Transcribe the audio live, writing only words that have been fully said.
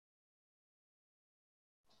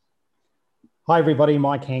Hi, everybody.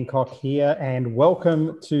 Mike Hancock here, and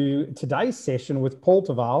welcome to today's session with Paul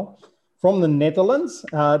Terwijl from the Netherlands,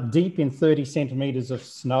 deep in 30 centimeters of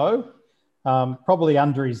snow, probably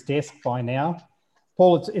under his desk by now.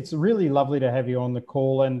 Paul, it's really lovely to have you on the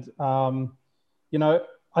call. And,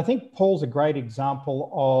 I think Paul's a great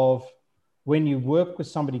example of when you work with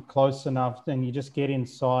somebody close enough and you just get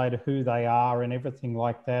inside who they are and everything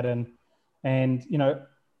like that. And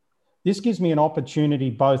this gives me an opportunity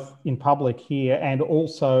both in public here and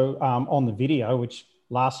also on the video, which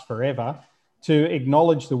lasts forever, to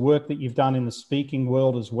acknowledge the work that you've done in the speaking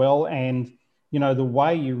world as well. And, the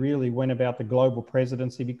way you really went about the global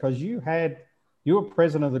presidency, because you were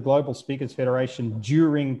president of the Global Speakers Federation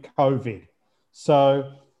during COVID.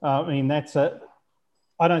 So,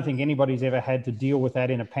 I don't think anybody's ever had to deal with that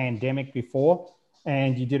in a pandemic before.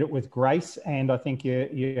 And you did it with grace. And I think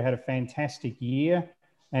you had a fantastic year.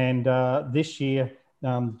 And this year,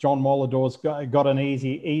 John Molidor's got an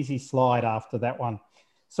easy slide after that one.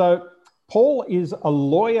 So Paul is a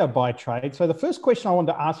lawyer by trade. So the first question I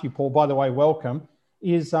wanted to ask you, Paul, by the way, welcome,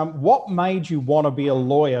 is what made you want to be a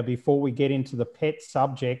lawyer before we get into the pet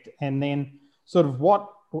subject? And then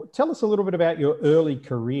tell us a little bit about your early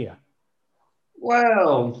career.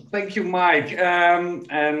 Well, thank you, Mike,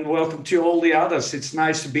 and welcome to all the others. It's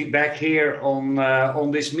nice to be back here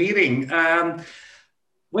on this meeting.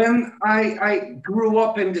 When I grew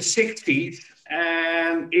up in the 60s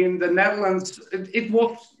and in the Netherlands,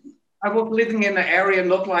 I was living in an area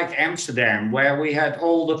not like Amsterdam, where we had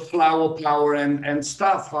all the flower power and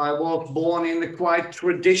stuff. I was born in a quite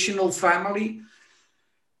traditional family.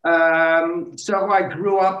 So I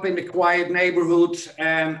grew up in a quiet neighborhood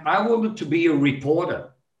and I wanted to be a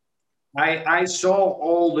reporter. I saw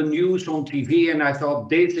all the news on TV and I thought,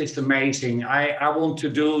 this is amazing. I want to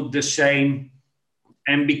do the same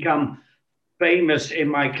and become famous in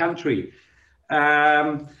my country.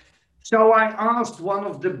 So I asked one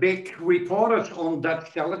of the big reporters on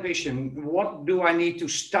Dutch television, what do I need to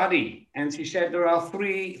study? And she said, there are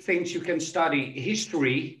three things you can study: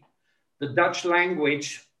 history, the Dutch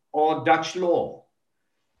language, or Dutch law.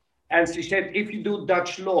 And she said, if you do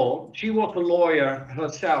Dutch law, she was a lawyer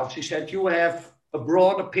herself. She said, you have a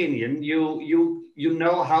broad opinion. You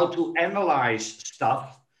know how to analyze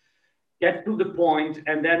stuff, get to the point,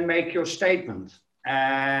 and then make your statement.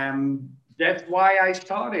 And that's why I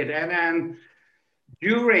started. And then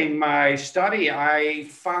during my study, I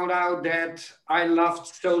found out that I loved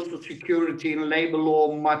social security and labor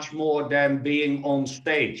law much more than being on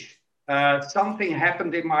stage. Something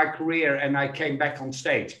happened in my career and I came back on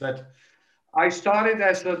stage. But I started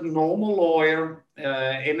as a normal lawyer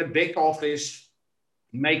in a big office,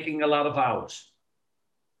 making a lot of hours.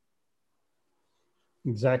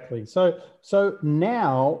 Exactly. So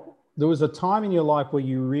now there was a time in your life where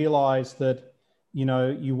you realized that,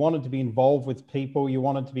 you wanted to be involved with people, you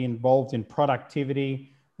wanted to be involved in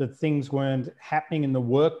productivity, that things weren't happening in the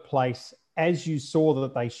workplace as you saw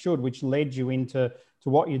that they should, which led you into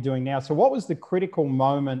what you're doing now. So what was the critical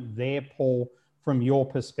moment there, Paul, from your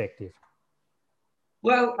perspective?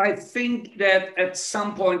 Well, I think that at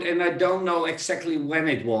some point, and I don't know exactly when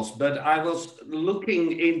it was, but I was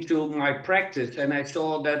looking into my practice and I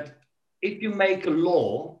saw that if you make a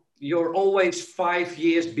law, you're always 5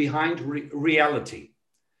 years behind reality.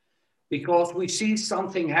 Because we see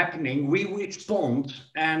something happening, we respond,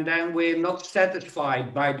 and then we're not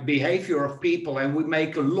satisfied by the behavior of people, and we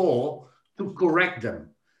make a law to correct them.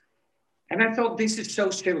 And I thought, this is so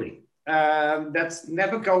silly. That's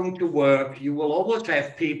never going to work. You will always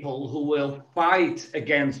have people who will fight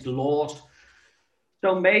against the laws.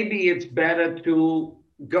 So maybe it's better to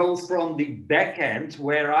go from the back end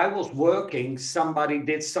where I was working, somebody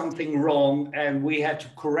did something wrong and we had to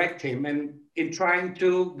correct him. And in trying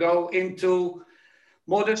to go into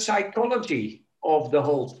more the psychology of the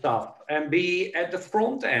whole stuff and be at the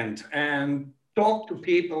front end and talk to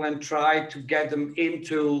people and try to get them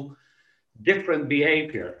into different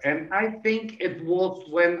behavior. And I think it was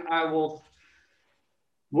when I was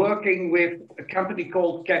working with a company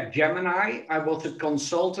called Capgemini. I was a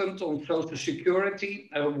consultant on social security,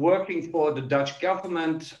 working for the Dutch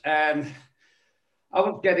government, and I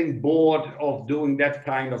was getting bored of doing that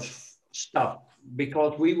kind of stuff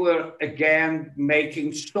because we were again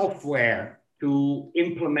making software to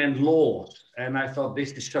implement laws. And I thought,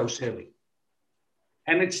 this is so silly.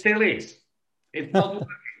 And it still is. It's not working.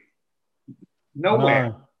 Nowhere.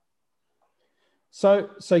 No.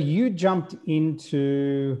 So you jumped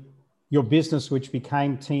into your business, which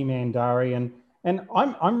became Team Andari, and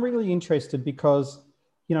I'm really interested because,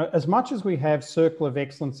 as much as we have Circle of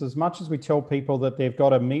Excellence, as much as we tell people that they've got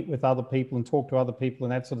to meet with other people and talk to other people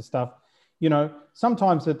and that sort of stuff,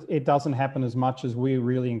 sometimes it doesn't happen as much as we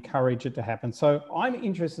really encourage it to happen. So I'm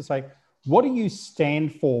interested to say, what do you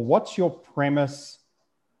stand for? What's your premise?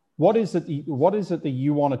 What is it that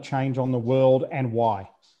you want to change on the world, and why?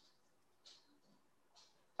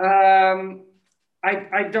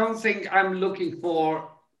 I don't think I'm looking for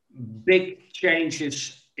big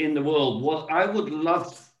changes in the world. What I would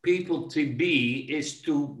love people to be is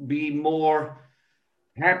to be more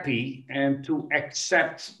happy and to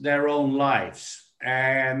accept their own lives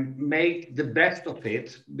and make the best of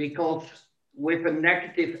it, because with a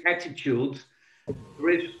negative attitude, there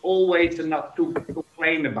is always enough to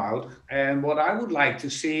complain about. And what I would like to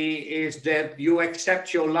see is that you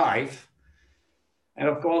accept your life. And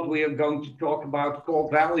of course, we are going to talk about core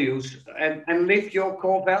values, and live your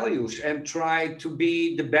core values and try to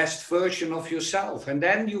be the best version of yourself. And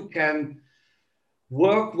then you can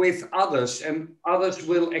work with others and others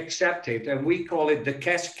will accept it. And we call it the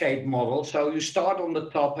cascade model. So you start on the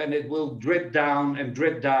top and it will drip down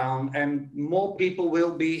and more people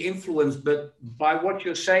will be influenced by what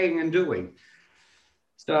you're saying and doing.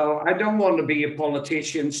 So I don't want to be a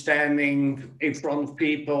politician standing in front of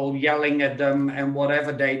people, yelling at them and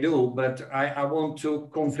whatever they do, but I want to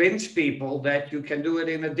convince people that you can do it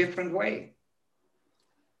in a different way.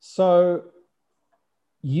 So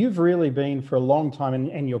you've really been for a long time,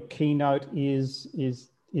 and your keynote is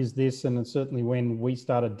this, and certainly when we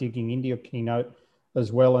started digging into your keynote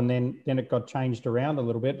as well, and then it got changed around a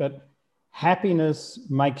little bit, but happiness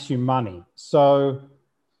makes you money. So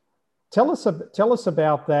tell us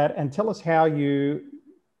about that, and tell us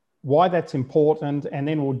why that's important, and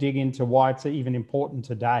then we'll dig into why it's even important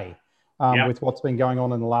today with what's been going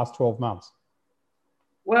on in the last 12 months.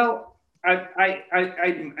 Well,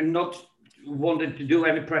 I'm not wanted to do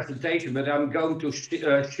any presentation, but I'm going to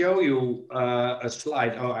show you a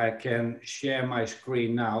slide. Oh, I can share my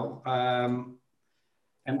screen now.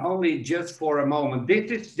 And only just for a moment.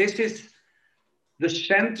 This is the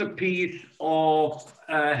centerpiece of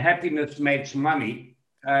Happiness Makes Money.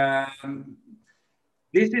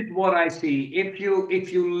 This is what I see. If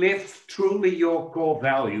you live truly your core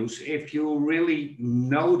values, if you really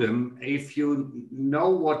know them, if you know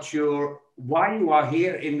why you are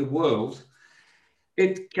here in the world,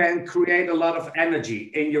 it can create a lot of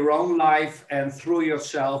energy in your own life and through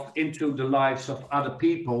yourself into the lives of other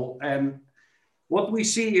people. And what we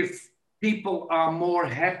see, if people are more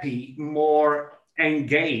happy, more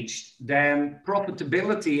engaged, then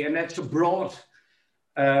profitability, and that's a broad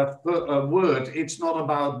word. It's not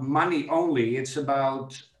about money only. It's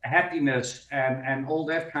about happiness and all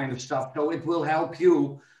that kind of stuff. So it will help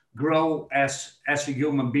you grow as a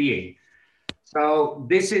human being. So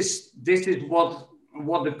this is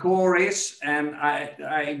what the core is, and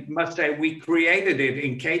I must say we created it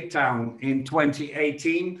in Cape Town in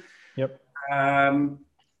 2018. Yep.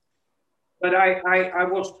 But I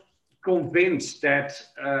was convinced that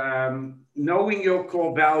knowing your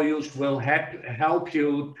core values will help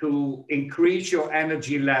you to increase your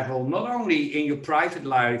energy level, not only in your private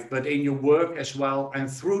life, but in your work as well. And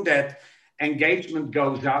through that, engagement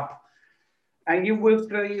goes up and you will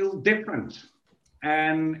feel different.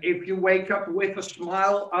 And if you wake up with a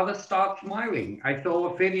smile, others start smiling. I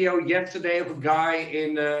saw a video yesterday of a guy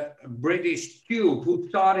in a British tube who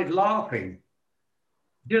started laughing,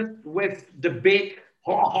 just with the big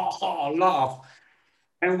ha ha ha laugh.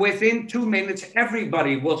 And within 2 minutes,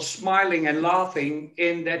 everybody was smiling and laughing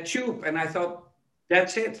in that tube. And I thought,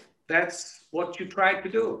 that's it. That's what you try to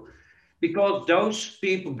do. Because those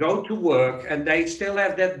people go to work and they still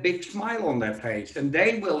have that big smile on their face, and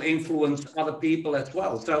they will influence other people as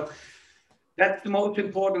well. So that's the most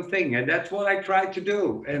important thing. And that's what I try to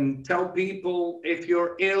do, and tell people, if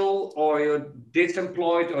you're ill or you're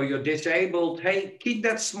disemployed or you're disabled, hey, keep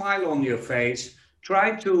that smile on your face.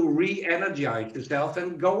 Try to re-energize yourself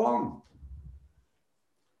and go on.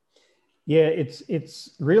 Yeah,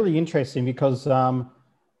 it's really interesting because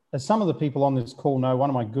as some of the people on this call know, one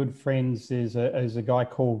of my good friends is a guy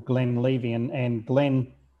called Glenn Levy. And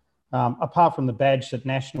Glenn, apart from the badge that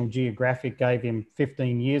National Geographic gave him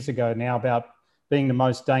 15 years ago now about being the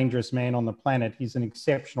most dangerous man on the planet, he's an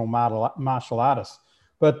exceptional martial artist.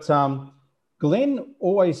 But Glenn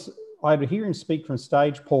always, I'd hear him speak from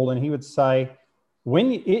stage, Paul, and he would say,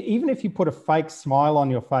 even if you put a fake smile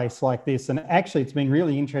on your face like this, and actually it's been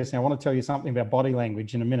really interesting. I want to tell you something about body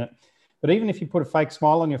language in a minute. But even if you put a fake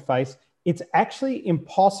smile on your face, it's actually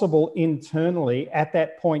impossible internally at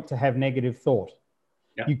that point to have negative thought.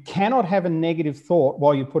 Yeah. You cannot have a negative thought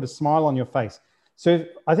while you put a smile on your face. So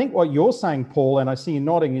I think what you're saying, Paul, and I see you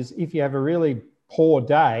nodding, is if you have a really poor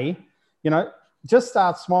day, just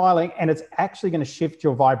start smiling and it's actually going to shift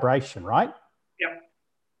your vibration, right?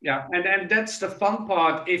 Yeah, and that's the fun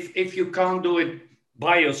part. If you can't do it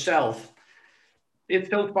by yourself, it's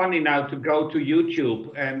so funny now to go to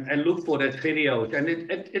YouTube and look for that videos, and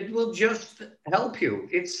it will just help you.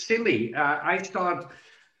 It's silly. I start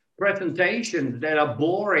presentations that are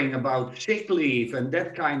boring about sick leave and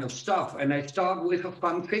that kind of stuff, and I start with a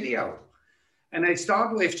fun video. And I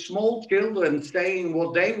start with small children saying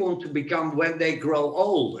what they want to become when they grow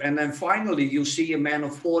old. And then finally, you see a man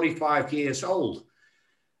of 45 years old.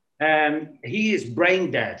 And he is brain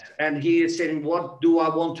dead. And he is saying, what do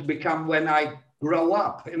I want to become when I grow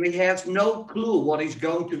up? And he has no clue what he's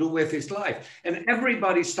going to do with his life. And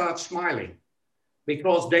everybody starts smiling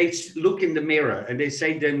because they look in the mirror and they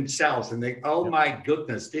say to themselves, and they, oh my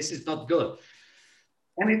goodness, this is not good.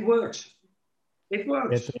 And it works. It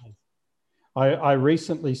works. I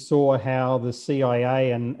recently saw how the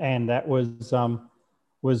CIA and that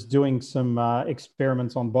was doing some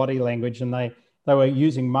experiments on body language, and they were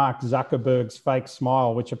using Mark Zuckerberg's fake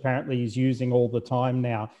smile, which apparently he's using all the time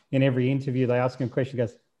now. In every interview, they ask him a question, he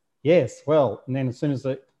goes, yes, well, and then as soon as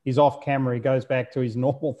he's off camera, he goes back to his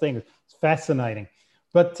normal thing. It's fascinating.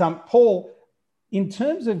 But Paul, in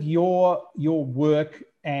terms of your work,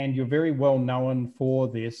 and you're very well known for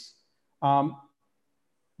this,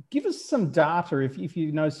 give us some data, if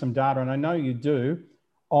you know some data, and I know you do,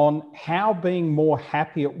 on how being more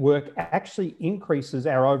happy at work actually increases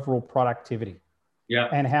our overall productivity. Yeah.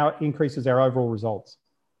 And how it increases our overall results.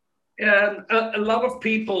 A lot of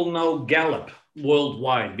people know Gallup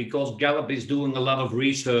worldwide because Gallup is doing a lot of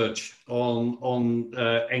research on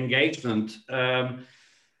engagement. And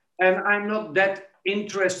I'm not that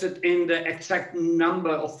interested in the exact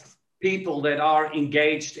number of people that are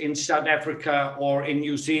engaged in South Africa or in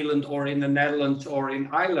New Zealand or in the Netherlands or in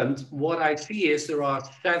Ireland. What I see is there are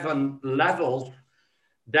 7 levels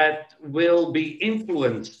that will be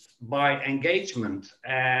influenced by engagement.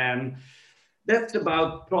 And that's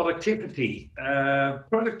about productivity.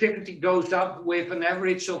 Productivity goes up with an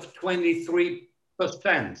average of 23%.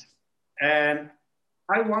 And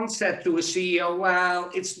I once said to a CEO, well,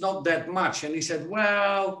 it's not that much. And he said,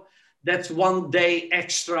 well, that's 1 day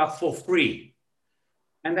extra for free.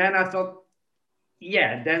 And then I thought,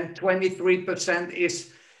 yeah, then 23%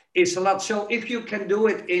 is a lot. So if you can do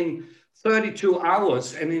it in 32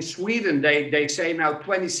 hours, and in Sweden, they say now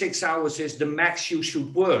 26 hours is the max you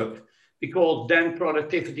should work, because then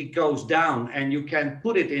productivity goes down and you can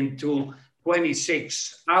put it into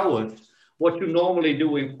 26 hours, what you normally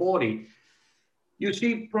do in 40. You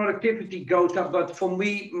see productivity goes up, but for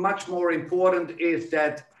me, much more important is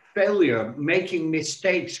that failure, making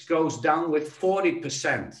mistakes, goes down with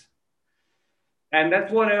 40%. And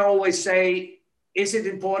that's what I always say. Is it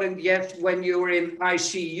important? Yes, when you're in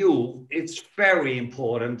ICU, it's very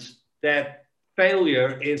important that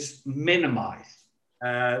failure is minimized.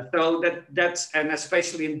 So that's, and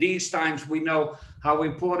especially in these times, we know how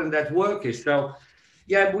important that work is. So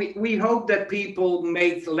yeah, we hope that people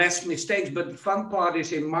make less mistakes, but the fun part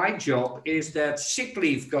is in my job is that sick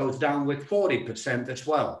leave goes down with 40% as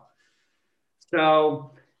well.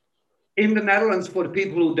 So in the Netherlands, for the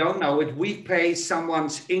people who don't know it, we pay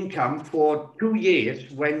someone's income for 2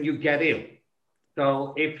 years when you get ill.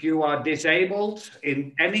 So if you are disabled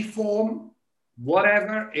in any form,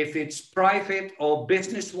 whatever, if it's private or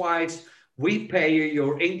business-wise, we pay you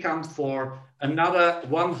your income for another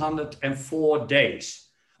 104 days,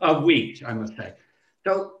 a week, I must say.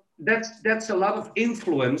 So that's a lot of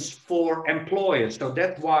influence for employers. So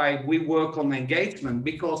that's why we work on engagement,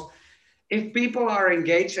 because if people are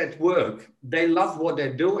engaged at work, they love what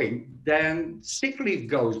they're doing, then sick leave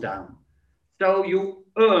goes down. So you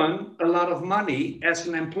earn a lot of money as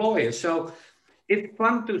an employer. So it's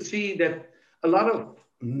fun to see that a lot of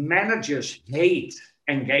managers hate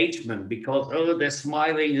engagement because, oh, they're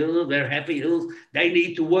smiling, oh, they're happy, oh, they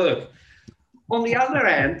need to work. On the other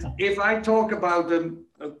hand, if I talk about them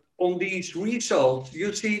on these results,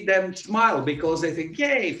 you see them smile because they think,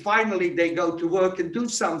 yay, finally they go to work and do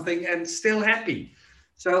something and still happy.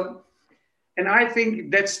 So, and I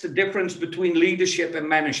think that's the difference between leadership and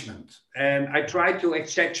management. And I try to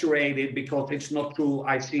exaggerate it because it's not true.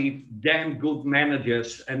 I see damn good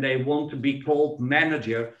managers and they want to be called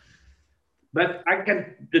manager. But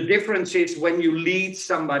the difference is when you lead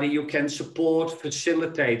somebody, you can support,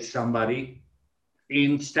 facilitate somebody,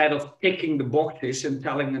 instead of ticking the boxes and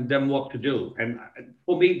telling them what to do. And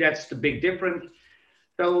for me, that's the big difference.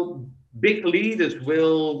 So big leaders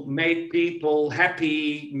will make people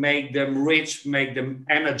happy, make them rich, make them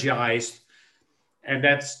energized. And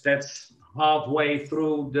that's halfway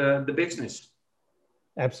through the business.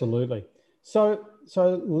 Absolutely. So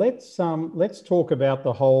so let's talk about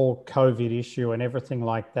the whole COVID issue and everything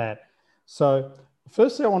like that. So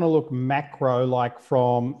firstly, I want to look macro, like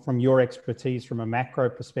from your expertise, from a macro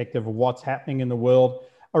perspective of what's happening in the world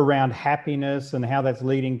around happiness and how that's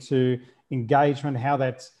leading to engagement, how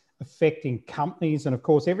that's affecting companies, and of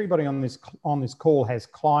course, everybody on this call has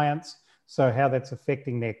clients. So how that's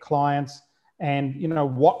affecting their clients, and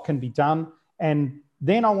what can be done. And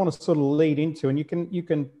then I want to sort of lead into, and you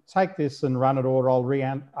can take this and run it, or I'll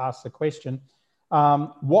re-ask the question.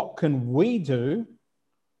 What can we do?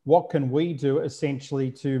 What can we do essentially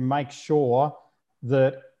to make sure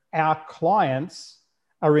that our clients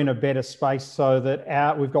are in a better space, so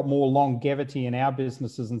that we've got more longevity in our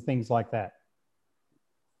businesses and things like that?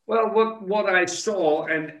 Well, what I saw,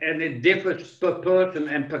 and it differs per person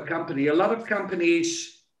and per company. A lot of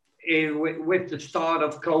companies, with the start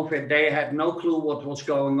of COVID, they had no clue what was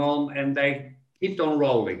going on, and they kept on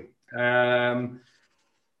rolling. I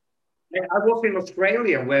was in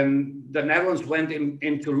Australia when the Netherlands went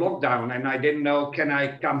into lockdown, and I didn't know, can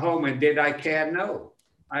I come home, and did I care? No,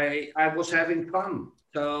 I was having fun.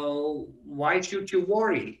 So why should you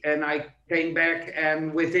worry? And I came back,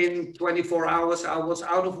 and within 24 hours, I was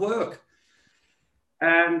out of work.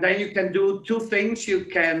 And then you can do two things. You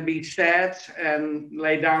can be sad and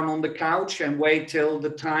lay down on the couch and wait till the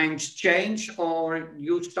times change, or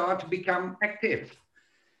you start to become active.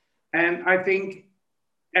 And I think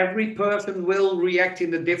every person will react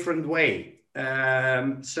in a different way.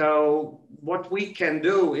 So what we can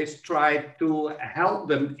do is try to help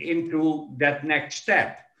them into that next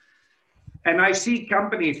step. And I see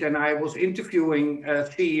companies, and I was interviewing a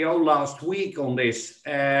CEO last week on this,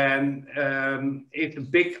 and it's a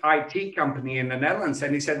big IT company in the Netherlands.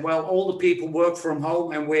 And he said, well, all the people work from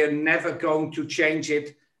home, and we're never going to change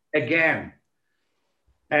it again.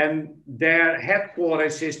 And their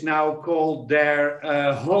headquarters is now called their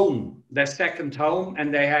home, their second home,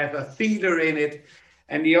 and they have a theater in it.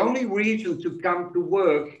 And the only reason to come to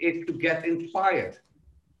work is to get inspired.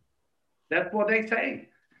 That's what they say.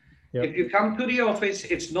 Yep. If you come to the office,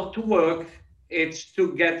 it's not to work, it's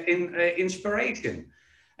to get inspiration.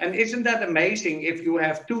 And isn't that amazing if you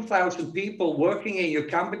have 2,000 people working in your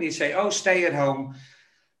company, say, oh, stay at home,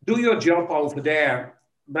 do your job over there.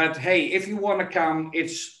 But hey, if you want to come,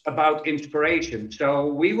 it's about inspiration. So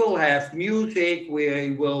we will have music,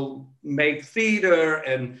 we will make theater,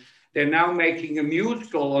 and they're now making a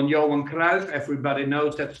musical on Johan Cruyff. Everybody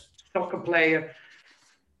knows that soccer player.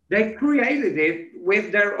 They created it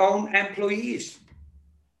with their own employees.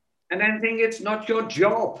 And I think it's not your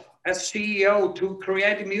job as CEO to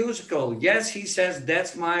create a musical. Yes, he says,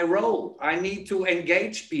 that's my role. I need to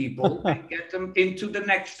engage people and get them into the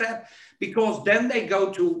next step, because then they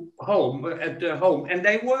go to home, at the home, and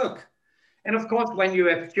they work. And of course, when you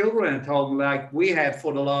have children at home, like we had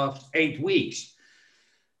for the last 8 weeks,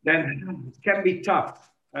 then it can be tough.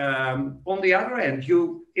 On the other hand,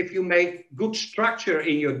 if you make good structure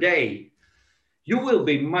in your day, you will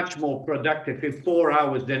be much more productive in 4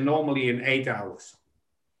 hours than normally in 8 hours.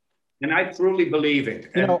 And I truly believe it.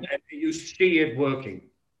 And you see it working.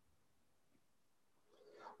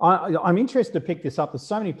 I'm interested to pick this up. There's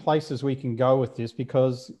so many places we can go with this,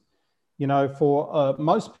 because, for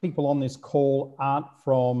most people on this call aren't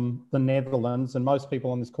from the Netherlands, and most people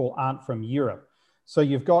on this call aren't from Europe. So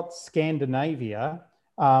you've got Scandinavia.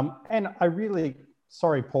 And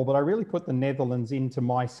sorry, Paul, but I really put the Netherlands into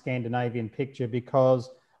my Scandinavian picture, because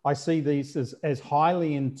I see these as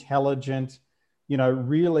highly intelligent,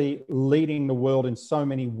 really leading the world in so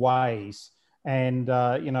many ways. And,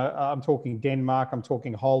 I'm talking Denmark, I'm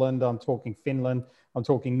talking Holland, I'm talking Finland, I'm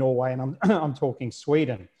talking Norway, and I'm talking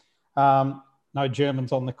Sweden. No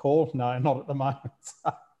Germans on the call? No, not at the moment.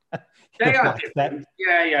 They are different.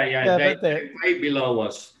 Yeah. They're way below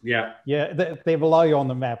us. Yeah. Yeah, they're below you on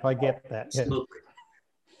the map. I get that. Absolutely.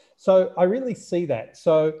 Yeah. So I really see that.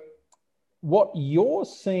 So what you're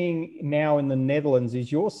seeing now in the Netherlands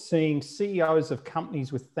is you're seeing CEOs of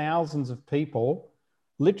companies with thousands of people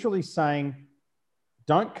literally saying,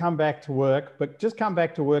 don't come back to work, but just come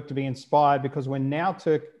back to work to be inspired, because we're now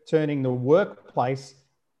turning the workplace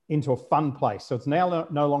into a fun place. So it's now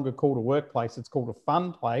no longer called a workplace, it's called a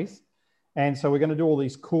fun place. And so we're going to do all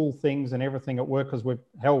these cool things and everything at work, because we've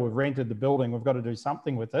rented the building. We've got to do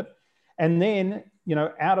something with it. And then,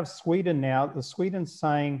 out of Sweden now, Sweden's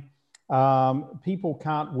saying people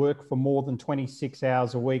can't work for more than 26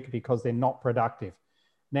 hours a week because they're not productive.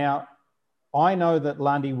 Now, I know that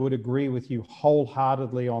Landi would agree with you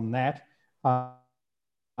wholeheartedly on that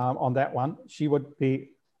one. She would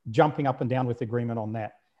be jumping up and down with agreement on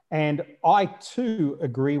that. And I too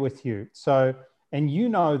agree with you. So And you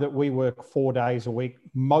know that we work 4 days a week,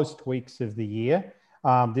 most weeks of the year.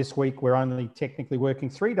 This week, we're only technically working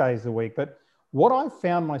 3 days a week. But what I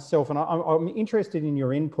found myself, and I'm interested in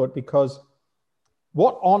your input, because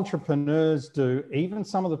what entrepreneurs do, even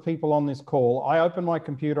some of the people on this call, I open my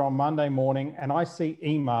computer on Monday morning and I see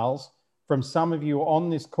emails from some of you on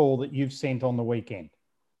this call that you've sent on the weekend.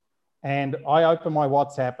 And I open my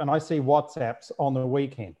WhatsApp and I see WhatsApps on the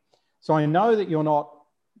weekend. So I know that you're not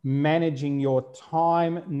managing your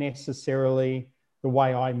time necessarily the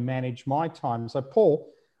way I manage my time. So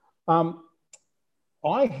Paul,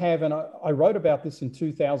 I have, and I wrote about this in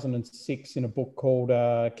 2006 in a book called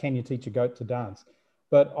Can You Teach a Goat to Dance?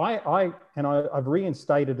 But I've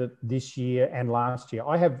reinstated it this year and last year.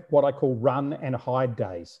 I have what I call run and hide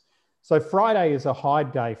days. So Friday is a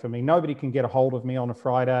hide day for me. Nobody can get a hold of me on a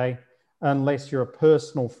Friday unless you're a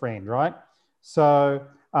personal friend, right? So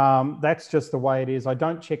that's just the way it is. I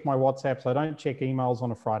don't check my WhatsApps. I don't check emails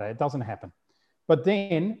on a Friday. It doesn't happen. But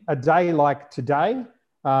then a day like today,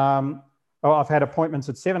 I've had appointments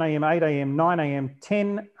at 7 a.m., 8 a.m., 9 a.m.,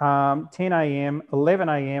 10 a.m., 11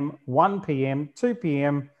 a.m., 1 p.m., 2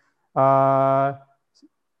 p.m.,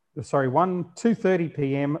 2:30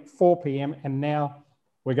 p.m., 4 p.m., and now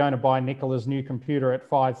we're going to buy Nicola's new computer at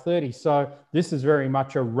 5:30. So this is very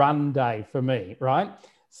much a run day for me, right?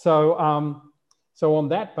 So on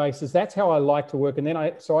that basis, that's how I like to work. And then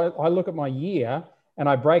I look at my year and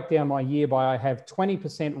I break down my year by I have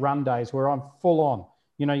 20% run days where I'm full on.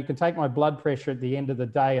 You know, you can take my blood pressure at the end of the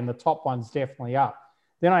day and the top one's definitely up.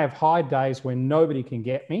 Then I have high days where nobody can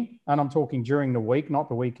get me. And I'm talking during the week, not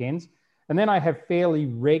the weekends. And then I have fairly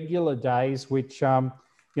regular days, which,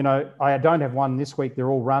 you know, I don't have one this week.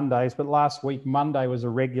 They're all run days. But last week, Monday was a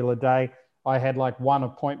regular day. I had like one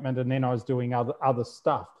appointment and then I was doing other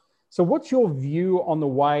stuff. So what's your view on the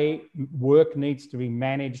way work needs to be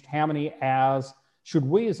managed? How many hours should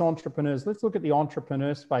we as entrepreneurs, let's look at the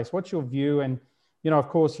entrepreneur space. What's your view? And you know, of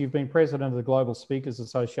course, you've been president of the Global Speakers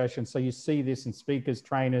Association, so you see this in speakers,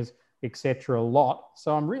 trainers, etc. a lot.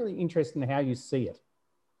 So I'm really interested in how you see it.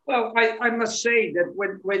 Well, I must say that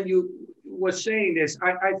when you were saying this,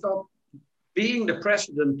 I thought being the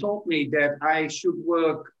president taught me that I should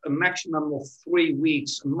work a maximum of 3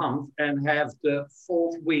 weeks a month and have the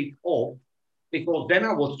 4th week off, because then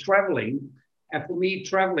I was traveling. And for me,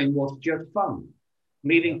 traveling was just fun.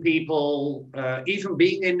 Meeting people, even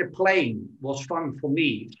being in the plane was fun for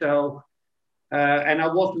me. So, and I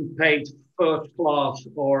wasn't paid first class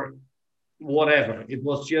or whatever. It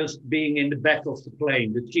was just being in the back of the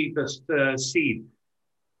plane, the cheapest seat.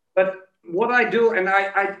 But what I do, and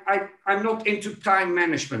I'm not into time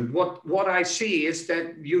management. What I see is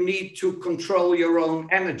that you need to control your own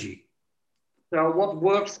energy. So what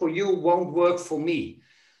works for you won't work for me.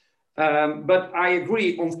 But I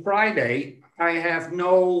agree, on Friday, I have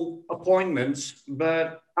no appointments,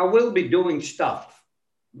 but I will be doing stuff.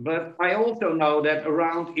 But I also know that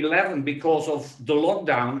around 11, because of the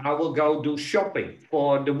lockdown, I will go do shopping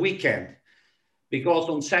for the weekend. Because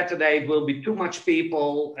on Saturday, it will be too much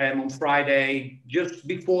people. And on Friday, just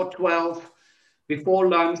before 12, before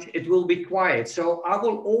lunch, it will be quiet. So I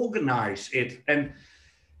will organize it. And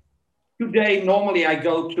today, normally I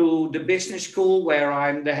go to the business school where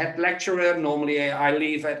I'm the head lecturer. Normally I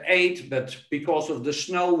leave at 8, but because of the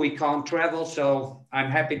snow, we can't travel. So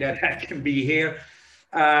I'm happy that I can be here.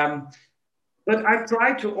 But I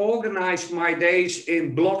try to organize my days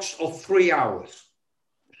in blocks of 3 hours.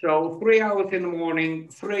 So 3 hours in the morning,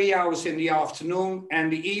 3 hours in the afternoon,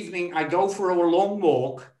 and the evening I go for a long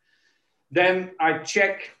walk. Then I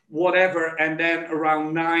check whatever, and then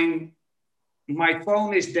around 9, my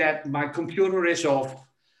phone is dead, my computer is off,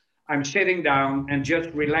 I'm sitting down and just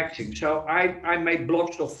relaxing. So I make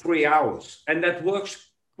blocks of 3 hours, and that works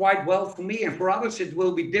quite well for me. And for others, it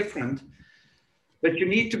will be different. But you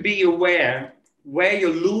need to be aware where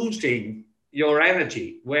you're losing your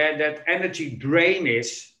energy, where that energy drain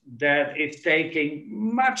is, that it's taking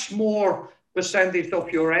much more percentage of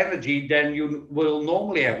your energy than you will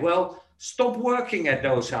normally have. Well, stop working at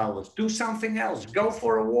those hours, do something else, go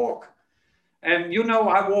for a walk. And you know,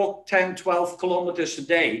 I walk 10, 12 kilometers a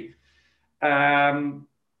day. And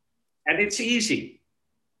it's easy.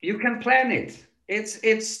 You can plan it.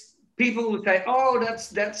 It's people who say, oh,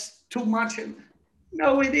 that's too much.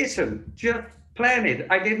 No, it isn't. Just plan it.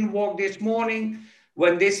 I didn't walk this morning.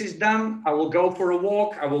 When this is done, I will go for a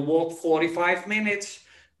walk. I will walk 45 minutes.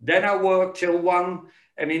 Then I work till 1.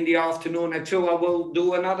 And in the afternoon at 2, I will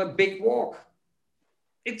do another big walk.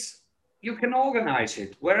 You can organize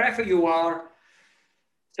it wherever you are.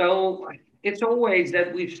 So it's always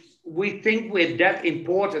that we think we're that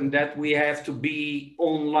important that we have to be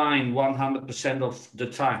online 100% of the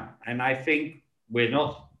time. And I think we're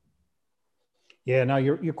not. Yeah, no,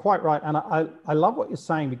 you're quite right. And I love what you're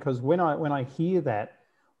saying, because when I hear that,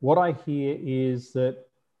 what I hear is that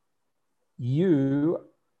you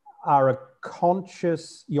are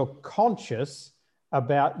you're conscious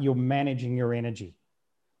about your managing your energy.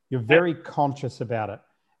 You're very conscious about it.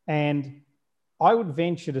 And I would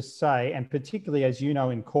venture to say, and particularly as you know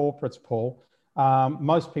in corporates, Paul,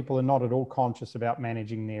 most people are not at all conscious about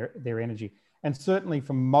managing their energy. And certainly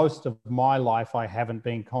for most of my life, I haven't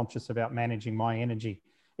been conscious about managing my energy.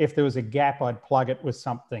 If there was a gap, I'd plug it with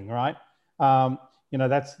something, right? You know,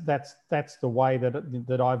 that's the way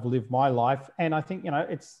that I've lived my life. And I think, you know,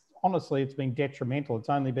 it's been detrimental. It's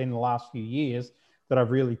only been the last few years that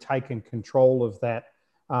I've really taken control of that.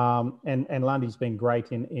 And Lundy's been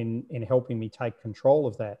great in helping me take control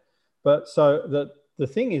of that. But so the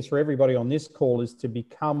thing is, for everybody on this call, is to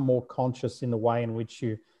become more conscious in the way in which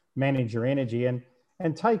you manage your energy, and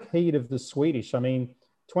take heed of the Swedish. I mean,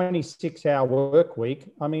 26-hour work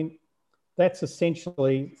week. I mean, that's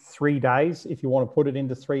essentially 3 days, if you want to put it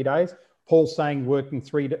into 3 days. Paul's saying working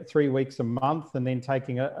 3 weeks a month and then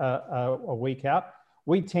taking a week out.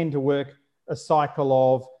 We tend to work a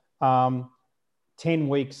cycle of 10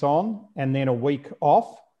 weeks on and then a week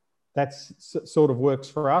off. That's sort of works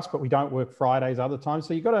for us, but we don't work Fridays other times.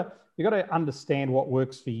 So you got to understand what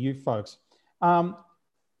works for you folks.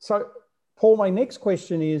 So Paul, my next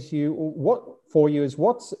question is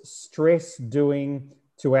what's stress doing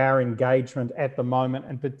to our engagement at the moment,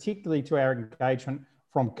 and particularly to our engagement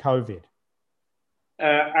from COVID?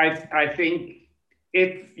 I think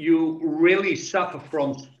if you really suffer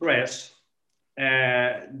from stress,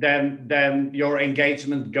 then your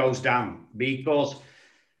engagement goes down, because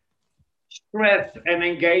stress and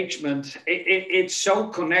engagement, it's so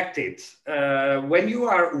connected. When you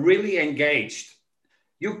are really engaged,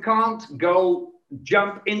 you can't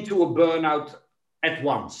jump into a burnout at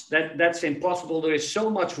once. That's impossible. There is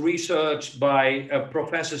so much research by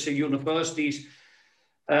professors at universities.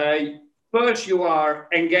 First you are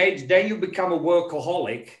engaged, then you become a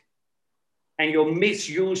workaholic, and you're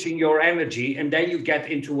misusing your energy, and then you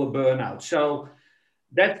get into a burnout. So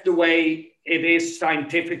that's the way it is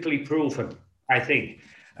scientifically proven, I think.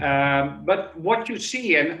 But what you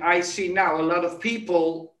see, and I see now a lot of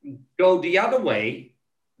people go the other way.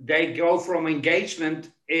 They go from engagement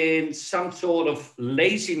in some sort of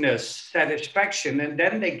laziness, satisfaction, and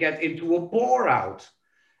then they get into a bore out.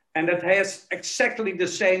 And that has exactly the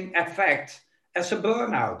same effect as a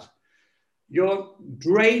burnout. You're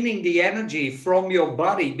draining the energy from your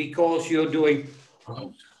body because you're doing,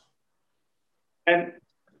 and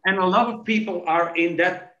a lot of people are in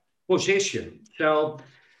that position. So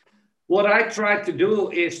what I try to do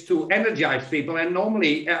is to energize people. And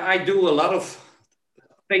normally I do a lot of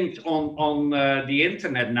things on the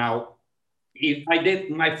internet now. I did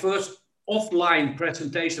my first offline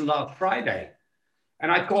presentation last Friday,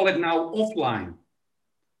 and I call it now offline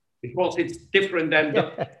because it's different than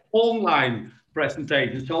the online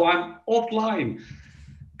presentation. So I'm offline.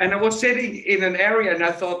 And I was sitting in an area and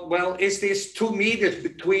I thought, well, is this 2 meters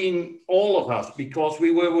between all of us? Because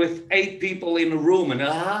we were with 8 people in a room, and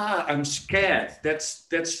I'm scared. That's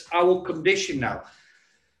our condition now.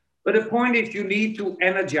 But the point is, you need to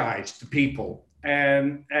energize the people,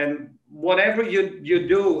 and whatever you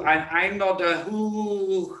do, I'm not a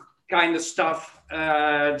who kind of stuff.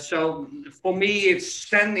 So for me, it's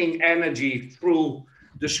sending energy through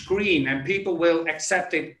the screen, and people will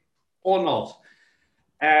accept it or not.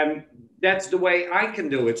 And that's the way I can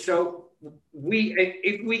do it. So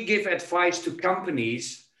if we give advice to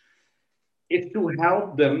companies, it's to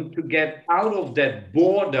help them to get out of that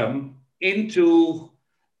boredom into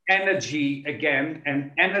energy again,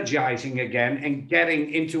 and energizing again, and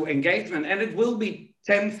getting into engagement. And it will be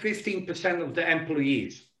 10-15% of the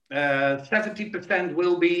employees. 70%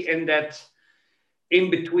 will be in that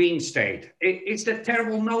in-between state. Is that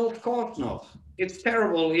terrible? No, of course not. It's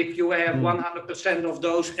terrible if you have 100% of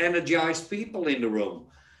those energized people in the room.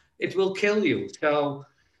 It will kill you. So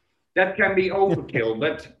that can be overkill.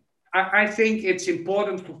 But I think it's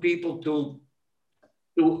important for people to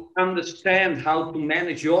understand how to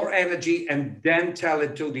manage your energy and then tell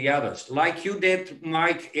it to the others. Like you did,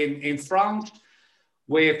 Mike, in France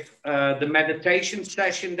with the meditation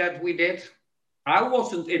session that we did. I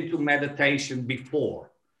wasn't into meditation before.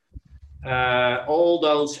 All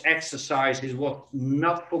those exercises were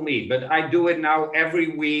not for me, but I do it now every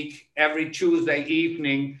week. Every Tuesday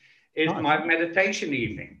evening is my meditation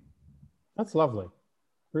evening. That's lovely.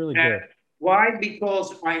 Really good. Why?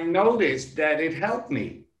 Because I noticed that it helped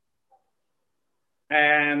me.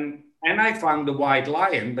 And I found the white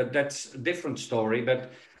lion, but that's a different story.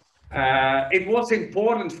 But it was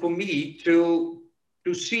important for me to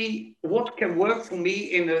see what can work for me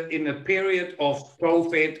in a period of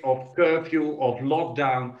COVID, of curfew, of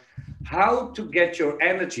lockdown, how to get your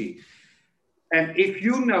energy. And if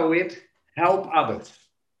you know it, help others.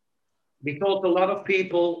 Because a lot of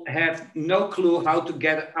people have no clue how to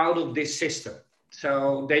get out of this system.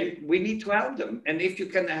 So we need to help them. And if you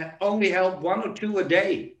can only help one or two a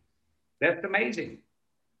day, that's amazing.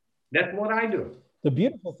 That's what I do. The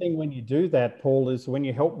beautiful thing when you do that, Paul, is when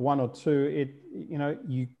you help one or two,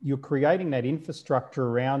 you're creating that infrastructure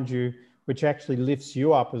around you, which actually lifts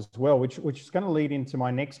you up as well, which is going to lead into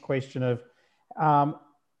my next question of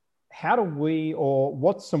how do we, or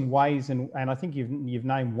what's some ways, and I think you've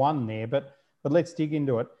named one there, but let's dig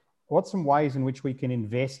into it. What's some ways in which we can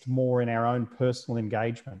invest more in our own personal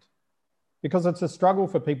engagement? Because it's a struggle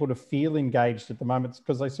for people to feel engaged at the moment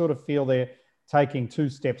because they sort of feel they're taking 2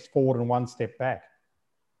 steps forward and 1 step back.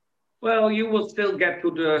 Well, you will still get to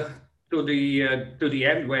the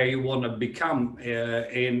end where you want to become.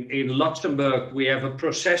 In Luxembourg, we have a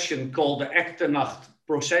procession called the Echternacht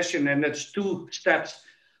procession, and it's 2 steps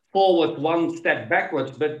forward, 1 step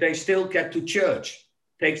backwards, but they still get to church.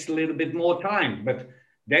 Takes a little bit more time, but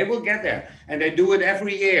they will get there. And they do it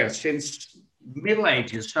every year since Middle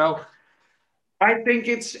Ages. So I think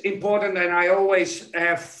it's important, and I always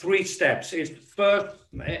have 3 steps. Is first,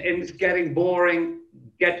 and it's getting boring,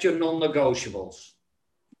 get your non-negotiables.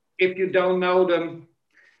 If you don't know them,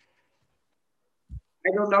 I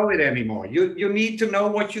don't know it anymore. You need to know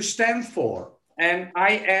what you stand for. And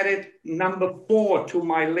I added number 4 to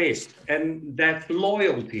my list, and that's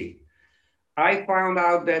loyalty. I found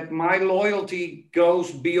out that my loyalty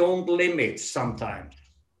goes beyond limits sometimes.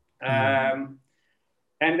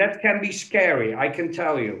 And that can be scary, I can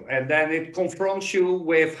tell you. And then it confronts you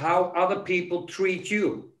with how other people treat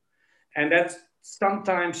you. And that's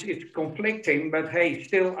sometimes it's conflicting, but hey,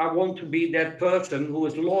 still I want to be that person who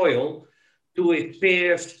is loyal to his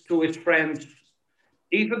peers, to his friends,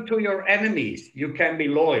 even to your enemies. You can be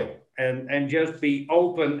loyal and just be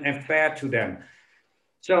open and fair to them.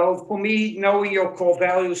 So for me, knowing your core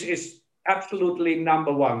values is absolutely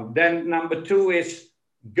number 1. Then number 2 is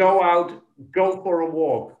go out, go for a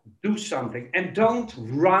walk, do something, and don't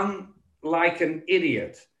run like an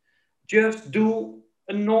idiot. Just do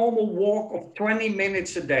a normal walk of 20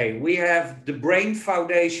 minutes a day. We have the Brain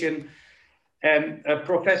Foundation, and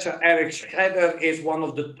Professor Eric Schredder is one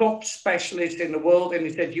of the top specialists in the world, and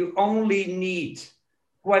he said you only need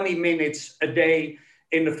 20 minutes a day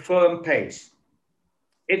in a firm pace.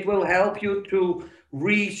 It will help you to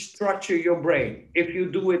restructure your brain if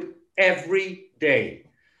you do it every day.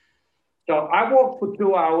 So I walked for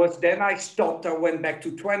 2 hours, then I stopped, I went back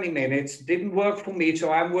to 20 minutes, didn't work for me,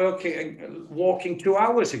 so I'm walking 2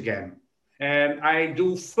 hours again. And I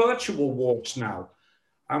do virtual walks now.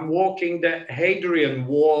 I'm walking the Hadrian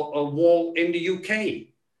Wall in the UK.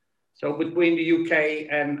 So between the UK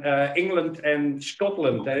and England and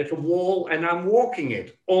Scotland, there is a wall and I'm walking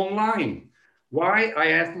it online. Why? I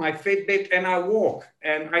have my Fitbit and I walk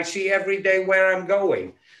and I see every day where I'm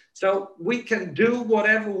going. So we can do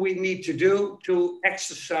whatever we need to do to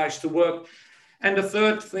exercise, to work. And the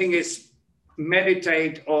third thing is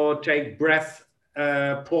meditate or take breath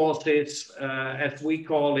pauses, as we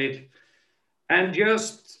call it, and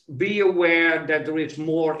just be aware that there is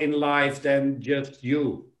more in life than just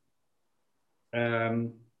you.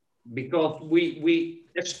 Because we,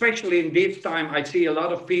 especially in this time, I see a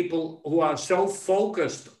lot of people who are so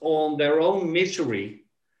focused on their own misery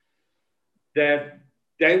that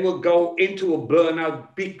they will go into a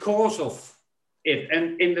burnout because of it.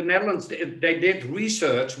 And in the Netherlands, they did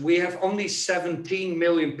research. We have only 17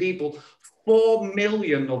 million people. 4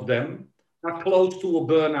 million of them are close to a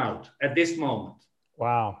burnout at this moment.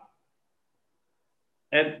 Wow.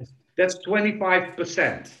 And that's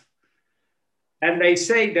 25%. And they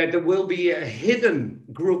say that there will be a hidden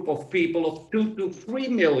group of people of 2 to 3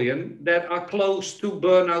 million that are close to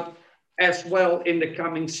burnout as well in the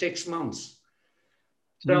coming 6 months.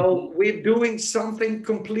 So we're doing something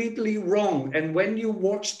completely wrong. And when you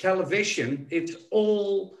watch television, it's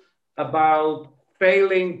all about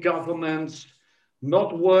failing governments,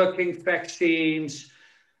 not working vaccines.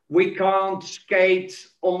 We can't skate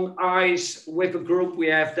on ice with a group. We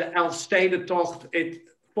have the Elfstedentocht.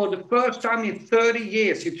 For the first time in 30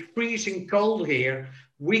 years, it's freezing cold here.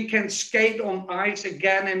 We can skate on ice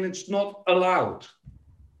again and it's not allowed.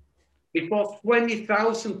 Because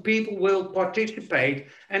 20,000 people will participate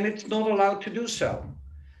and it's not allowed to do so.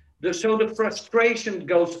 So the frustration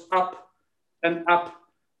goes up and up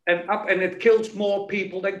and up, and it kills more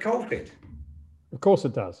people than COVID. Of course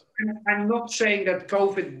it does. And I'm not saying that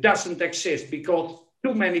COVID doesn't exist, because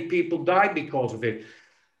too many people die because of it.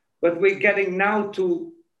 But we're getting now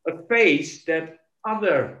to a phase that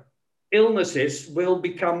other illnesses will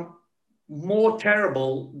become more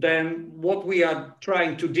terrible than what we are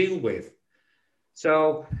trying to deal with.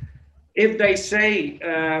 So if they say,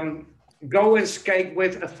 go and skate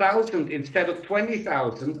with 1,000 instead of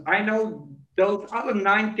 20,000, I know those other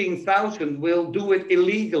 19,000 will do it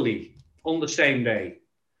illegally on the same day.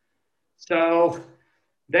 So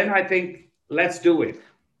then I think, let's do it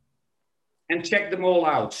and check them all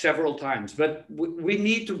out several times. But we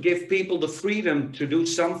need to give people the freedom to do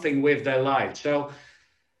something with their lives. So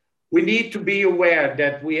we need to be aware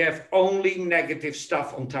that we have only negative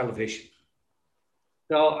stuff on television.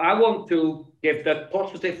 So I want to give that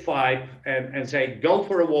positive vibe and say, go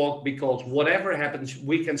for a walk, because whatever happens,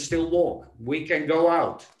 we can still walk. We can go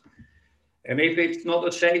out. And if it's not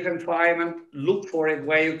a safe environment, look for it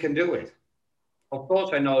where you can do it. Of course,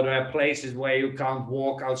 I know there are places where you can't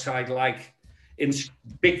walk outside, like in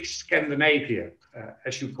big Scandinavia,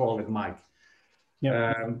 as you call it, Mike.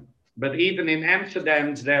 Yeah. But even in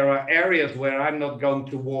Amsterdam, there are areas where I'm not going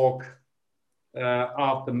to walk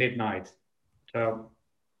after midnight. So.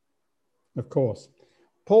 Of course.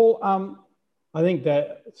 Paul, I think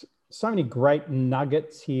that so many great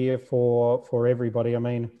nuggets here for everybody. I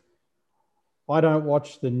mean, I don't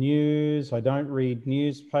watch the news. I don't read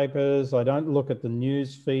newspapers. I don't look at the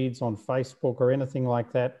news feeds on Facebook or anything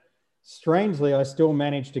like that. Strangely, I still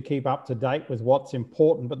manage to keep up to date with what's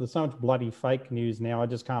important, but there's so much bloody fake news now. I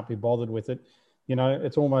just can't be bothered with it. You know,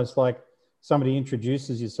 it's almost like somebody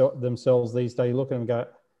introduces themselves these days. You look at them and go,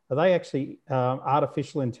 are they actually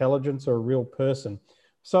artificial intelligence or a real person?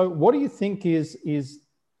 So what do you think is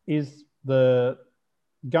the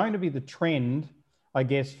going to be the trend, I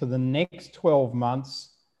guess, for the next 12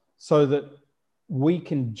 months, so that we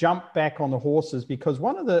can jump back on the horses? Because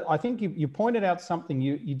I think you pointed out something,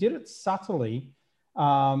 you did it subtly,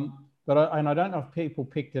 but I don't know if people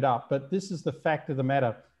picked it up, but this is the fact of the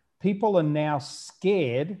matter. People are now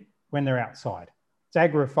scared when they're outside. It's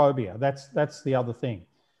agoraphobia. That's the other thing.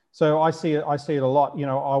 So I see it a lot. You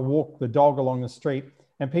know, I walk the dog along the street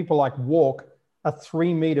and people like walk a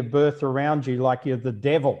 3-meter berth around you like you're the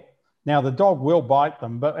devil. Now the dog will bite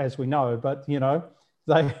them, but as we know, but you know,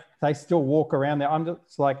 they still walk around there.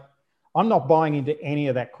 I'm not buying into any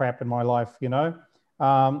of that crap in my life, you know.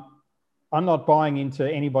 I'm not buying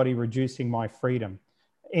into anybody reducing my freedom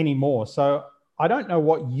anymore. So I don't know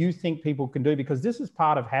what you think people can do, because this is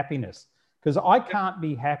part of happiness. Because I can't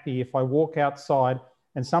be happy if I walk outside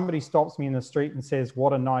and somebody stops me in the street and says,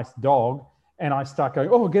 what a nice dog. And I start going,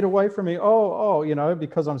 oh, get away from me. Oh, you know,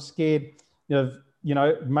 because I'm scared of, you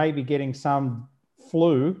know, maybe getting some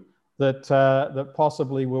flu that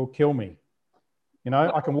possibly will kill me. You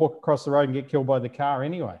know, I can walk across the road and get killed by the car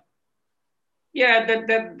anyway. Yeah,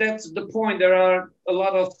 that's the point. There are a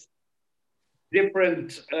lot of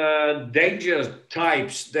different danger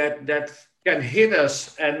types that can hit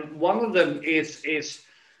us. And one of them is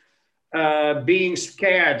being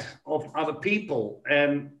scared of other people.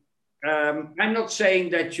 And I'm not saying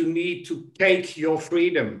that you need to take your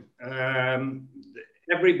freedom.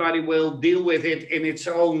 Everybody will deal with it in its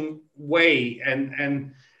own way,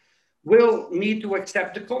 and will need to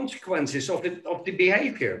accept the consequences of the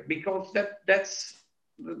behavior, because that's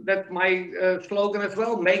my slogan as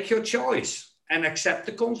well. Make your choice and accept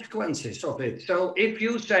the consequences of it. So if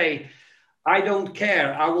you say, I don't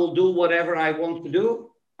care, I will do whatever I want to do,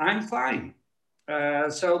 I'm fine.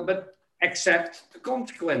 But accept the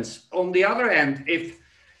consequence. On the other hand, if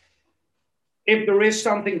there is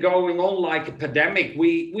something going on like a pandemic,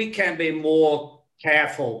 we can be more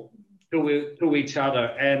careful to each other.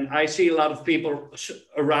 And I see a lot of people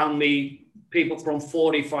around me, people from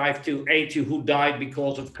 45 to 80 who died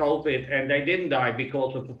because of COVID, and they didn't die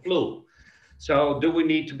because of the flu. So do we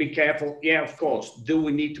need to be careful? Yeah, of course. Do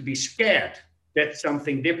we need to be scared? That's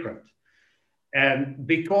something different. And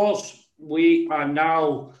because we are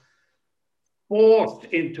now forced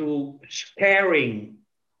into scaring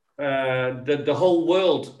the whole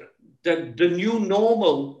world, the new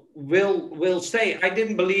normal will stay. I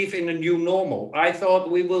didn't believe in a new normal. I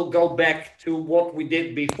thought we will go back to what we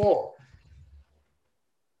did before.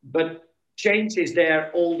 But change is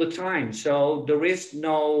there all the time. So there is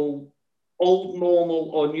no old normal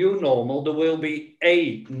or new normal. There will be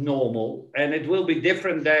a normal, and it will be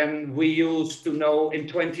different than we used to know in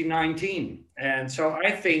 2019. And so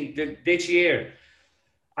I think that this year,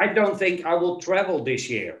 I don't think I will travel this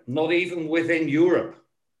year, not even within Europe.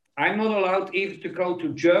 I'm not allowed even to go to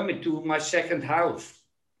Germany to my second house.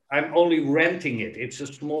 I'm only renting it. It's a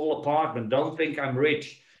small apartment. Don't think I'm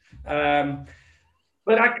rich.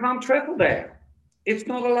 But I can't travel there. It's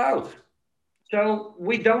not allowed. So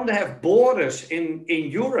we don't have borders in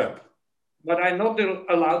Europe, but I'm not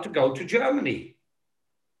allowed to go to Germany.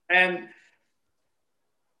 And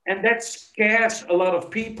that scares a lot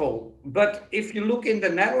of people. But if you look in the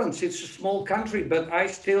Netherlands, it's a small country, but I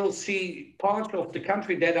still see parts of the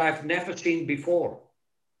country that I've never seen before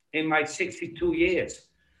in my 62 years.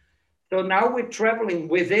 So now we're traveling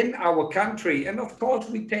within our country. And of course,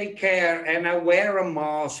 we take care and I wear a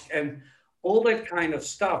mask and all that kind of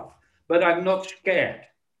stuff, but I'm not scared.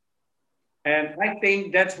 And I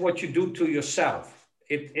think that's what you do to yourself.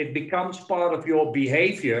 It becomes part of your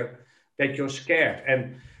behavior that you're scared.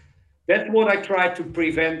 And that's what I try to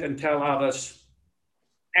prevent and tell others.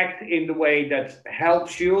 Act in the way that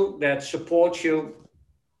helps you, that supports you,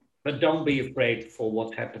 but don't be afraid for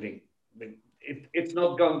what's happening. It's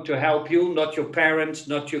not going to help you, not your parents,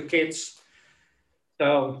 not your kids.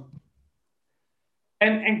 So,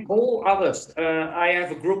 and call others. I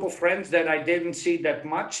have a group of friends that I didn't see that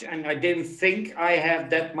much, and I didn't think I had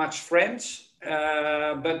that much friends.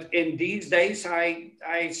 But in these days,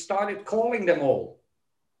 I started calling them all.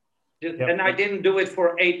 Yep. And I didn't do it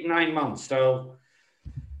for 8-9 months. So,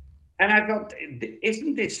 and I thought,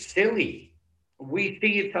 isn't this silly? We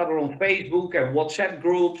see each other on Facebook and WhatsApp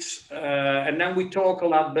groups, and then we talk a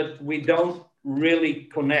lot, but we don't really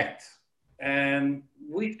connect. And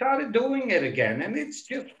we started doing it again, and it's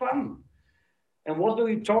just fun. And what do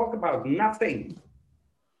we talk about? Nothing.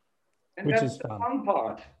 And which that's is the fun. fun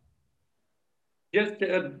part. Just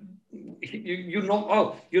you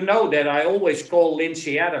know that I always call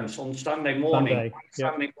Lindsay Adams on Sunday morning.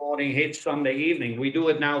 Sunday morning hits Sunday evening. We do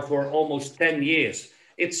it now for almost 10 years.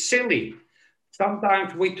 It's silly.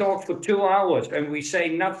 Sometimes we talk for 2 hours and we say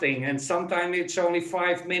nothing, and sometimes it's only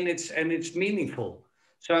 5 minutes and it's meaningful.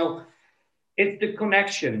 So it's the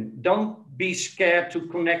connection. Don't be scared to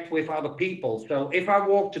connect with other people. So if I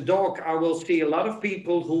walk the dog, I will see a lot of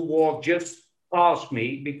people who walk just past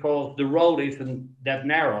me because the road isn't that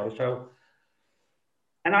narrow. So,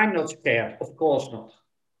 and I'm not scared, of course not.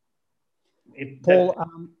 Paul,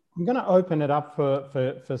 I'm going to open it up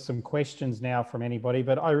for some questions now from anybody,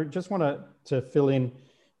 but I just want to fill in,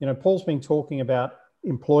 Paul's been talking about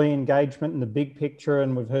employee engagement in the big picture,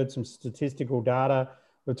 and we've heard some statistical data.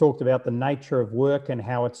 We've talked about the nature of work and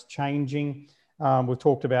how it's changing. We've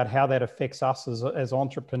talked about how that affects us as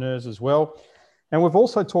entrepreneurs as well. And we've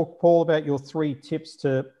also talked, Paul, about your 3 tips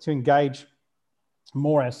to engage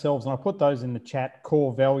more ourselves. And I put those in the chat: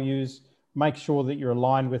 core values, make sure that you're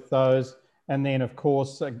aligned with those. And then, of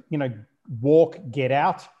course, walk, get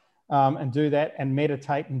out and do that, and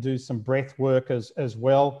meditate and do some breath work as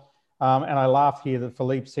well. And I laugh here that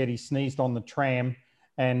Philippe said he sneezed on the tram,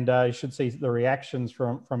 and you should see the reactions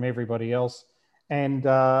from everybody else. And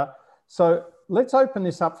so let's open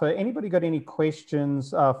this up for anybody got any questions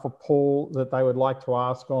for Paul that they would like to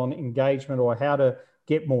ask on engagement, or how to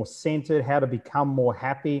get more centered, how to become more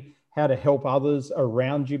happy, how to help others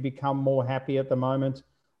around you become more happy at the moment.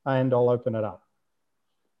 And I'll open it up.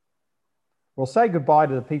 We'll say goodbye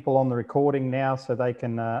to the people on the recording now, so they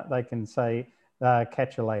can say,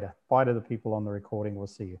 catch you later. Bye to the people on the recording. We'll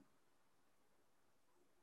see you.